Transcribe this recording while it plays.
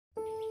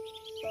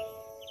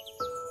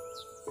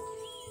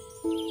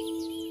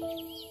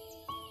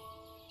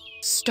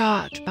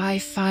Start by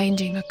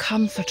finding a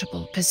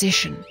comfortable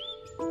position.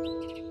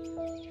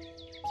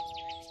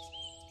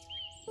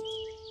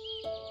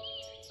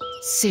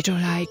 Sit or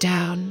lie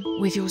down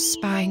with your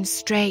spine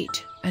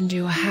straight and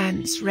your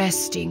hands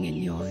resting in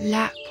your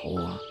lap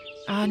or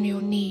on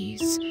your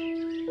knees.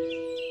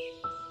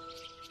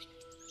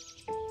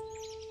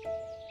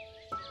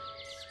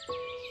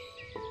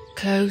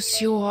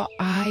 Close your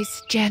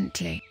eyes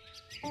gently.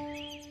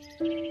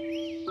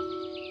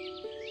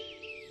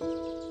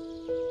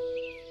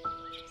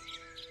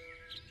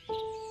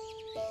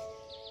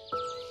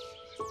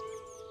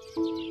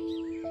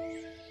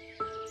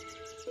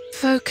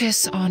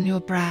 Focus on your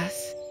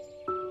breath.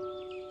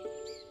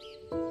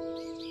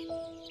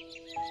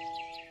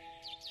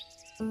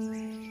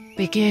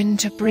 Begin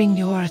to bring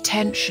your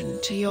attention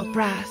to your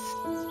breath.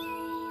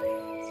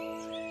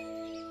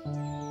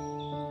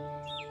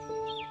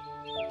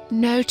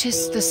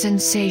 Notice the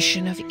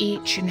sensation of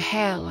each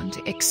inhale and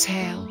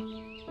exhale.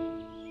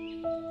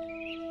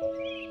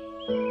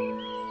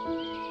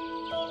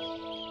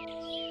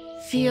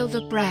 Feel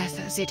the breath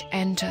as it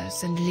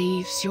enters and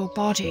leaves your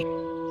body.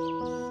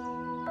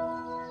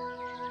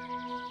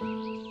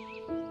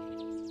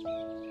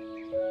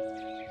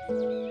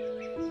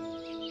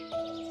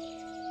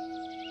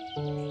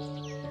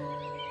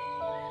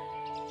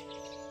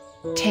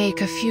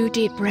 Take a few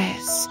deep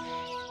breaths,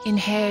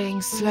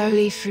 inhaling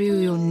slowly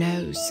through your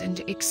nose and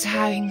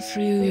exhaling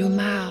through your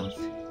mouth.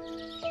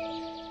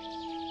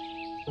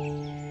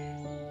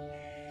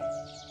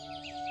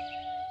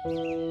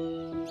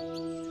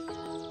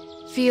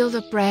 Feel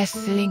the breath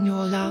filling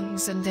your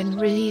lungs and then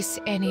release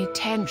any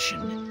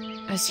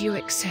tension as you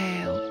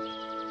exhale.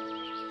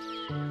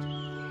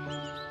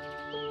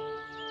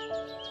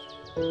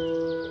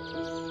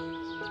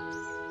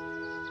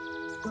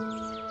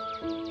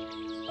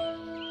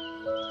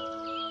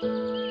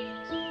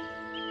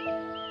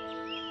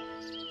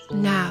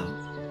 Now,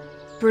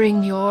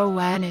 bring your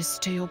awareness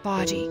to your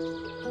body.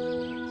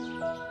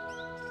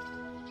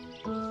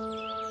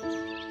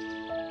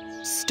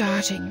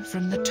 Starting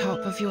from the top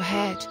of your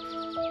head,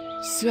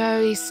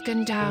 slowly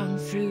scan down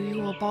through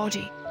your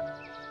body.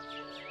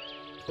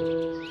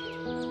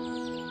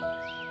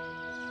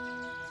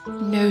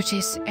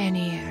 Notice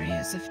any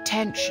areas of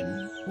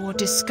tension or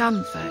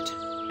discomfort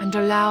and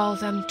allow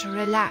them to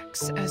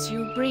relax as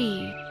you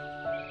breathe.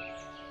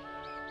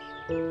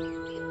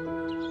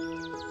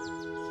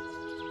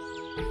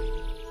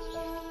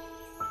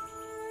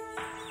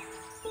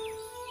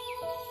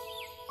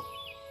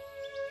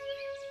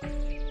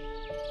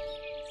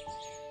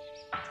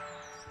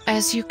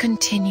 As you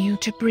continue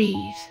to breathe,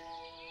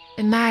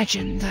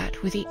 imagine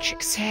that with each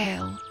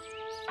exhale,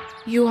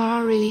 you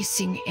are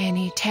releasing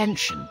any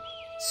tension,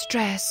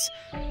 stress,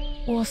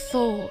 or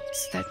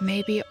thoughts that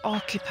may be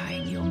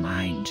occupying your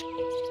mind.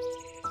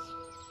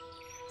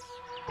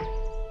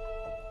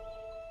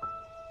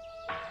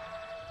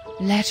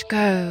 Let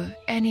go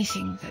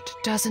anything that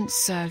doesn't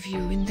serve you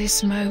in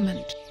this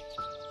moment.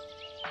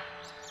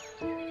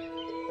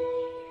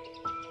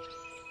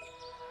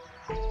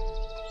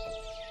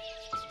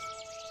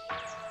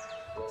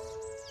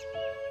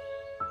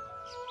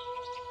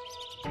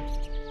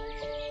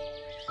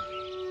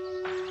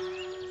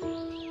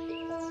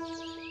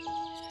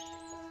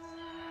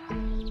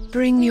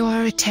 Bring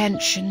your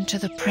attention to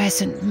the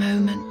present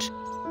moment.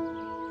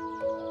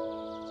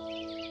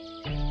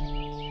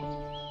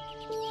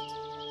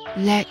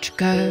 Let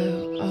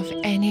go of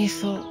any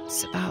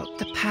thoughts about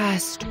the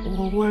past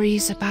or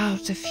worries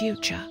about the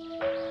future.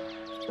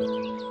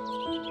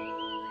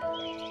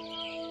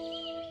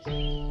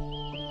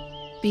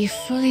 Be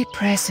fully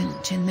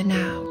present in the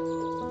now.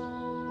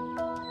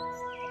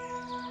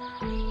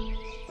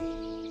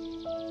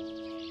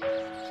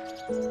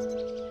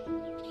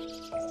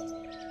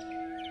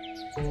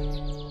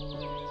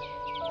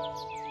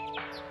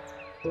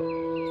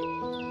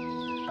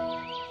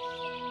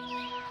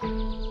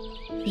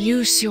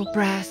 Use your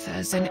breath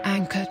as an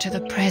anchor to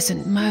the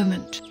present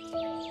moment.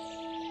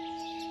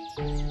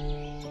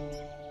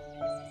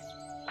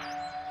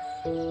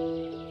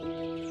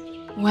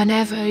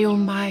 Whenever your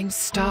mind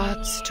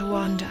starts to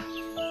wander,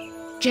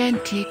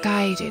 gently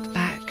guide it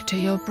back to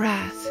your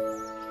breath.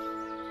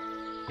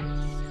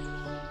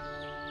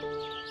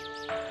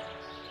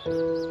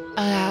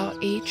 Allow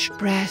each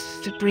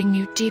breath to bring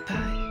you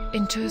deeper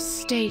into a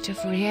state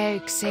of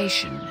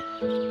relaxation,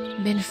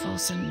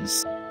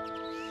 mindfulness.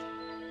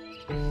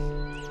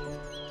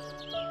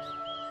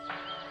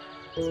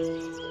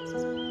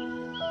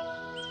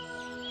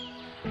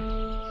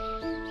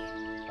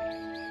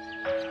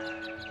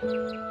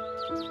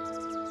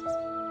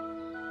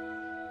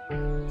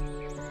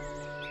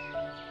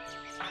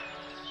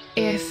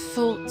 If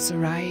thoughts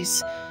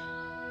arise,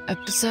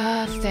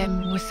 observe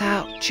them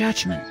without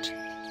judgment.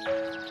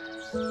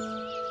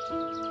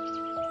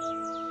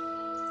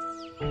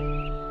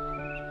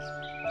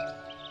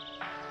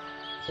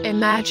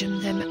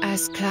 Imagine them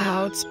as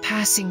clouds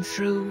passing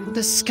through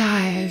the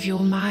sky of your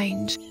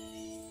mind.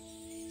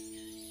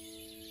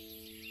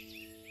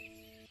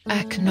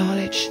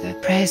 Acknowledge their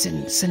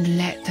presence and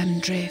let them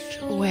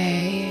drift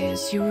away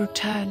as you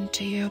return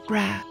to your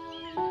breath.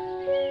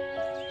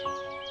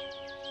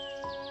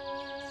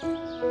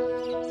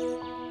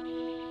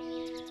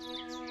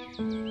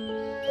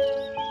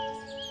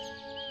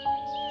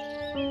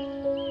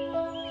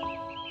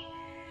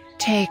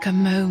 Take a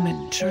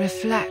moment to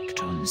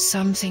reflect on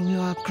something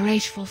you are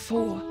grateful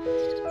for.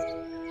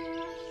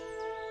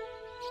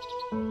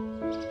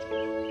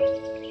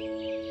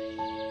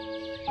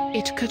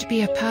 It could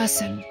be a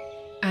person,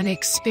 an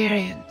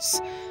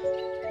experience,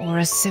 or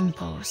a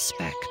simple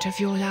aspect of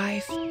your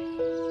life.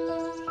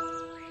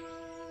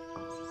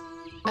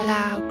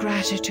 Allow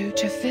gratitude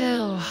to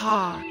fill your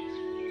heart.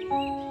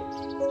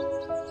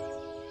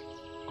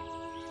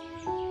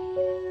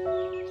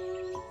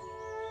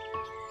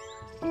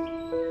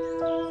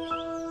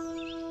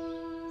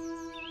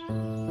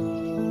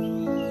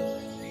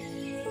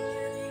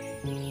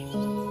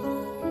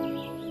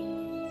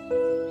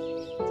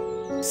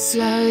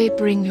 Slowly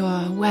bring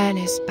your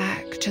awareness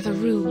back to the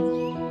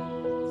room.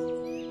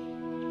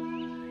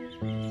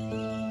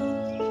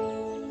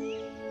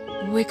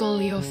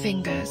 Wiggle your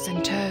fingers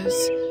and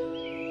toes.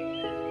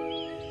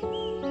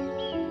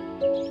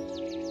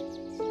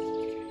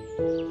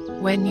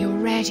 When you're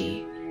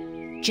ready,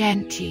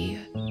 gently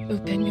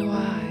open your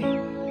eye.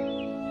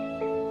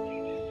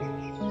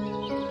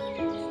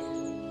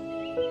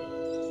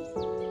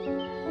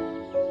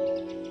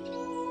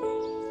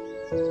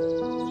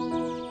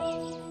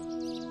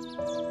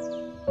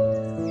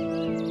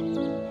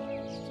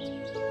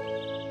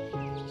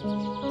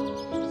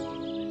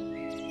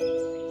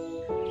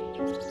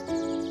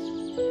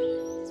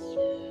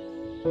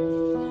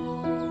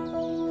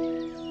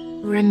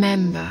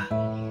 Remember,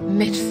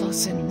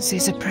 mindfulness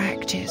is a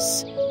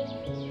practice.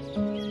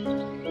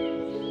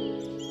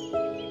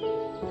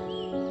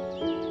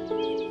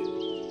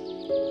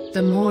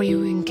 The more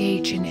you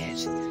engage in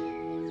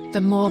it,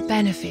 the more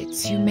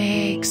benefits you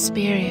may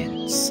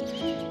experience.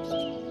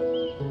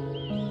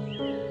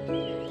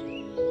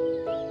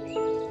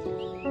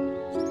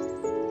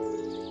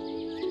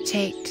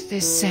 Take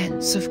this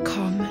sense of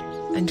calm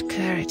and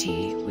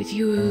clarity with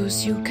you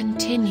as you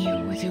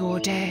continue with your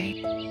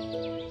day.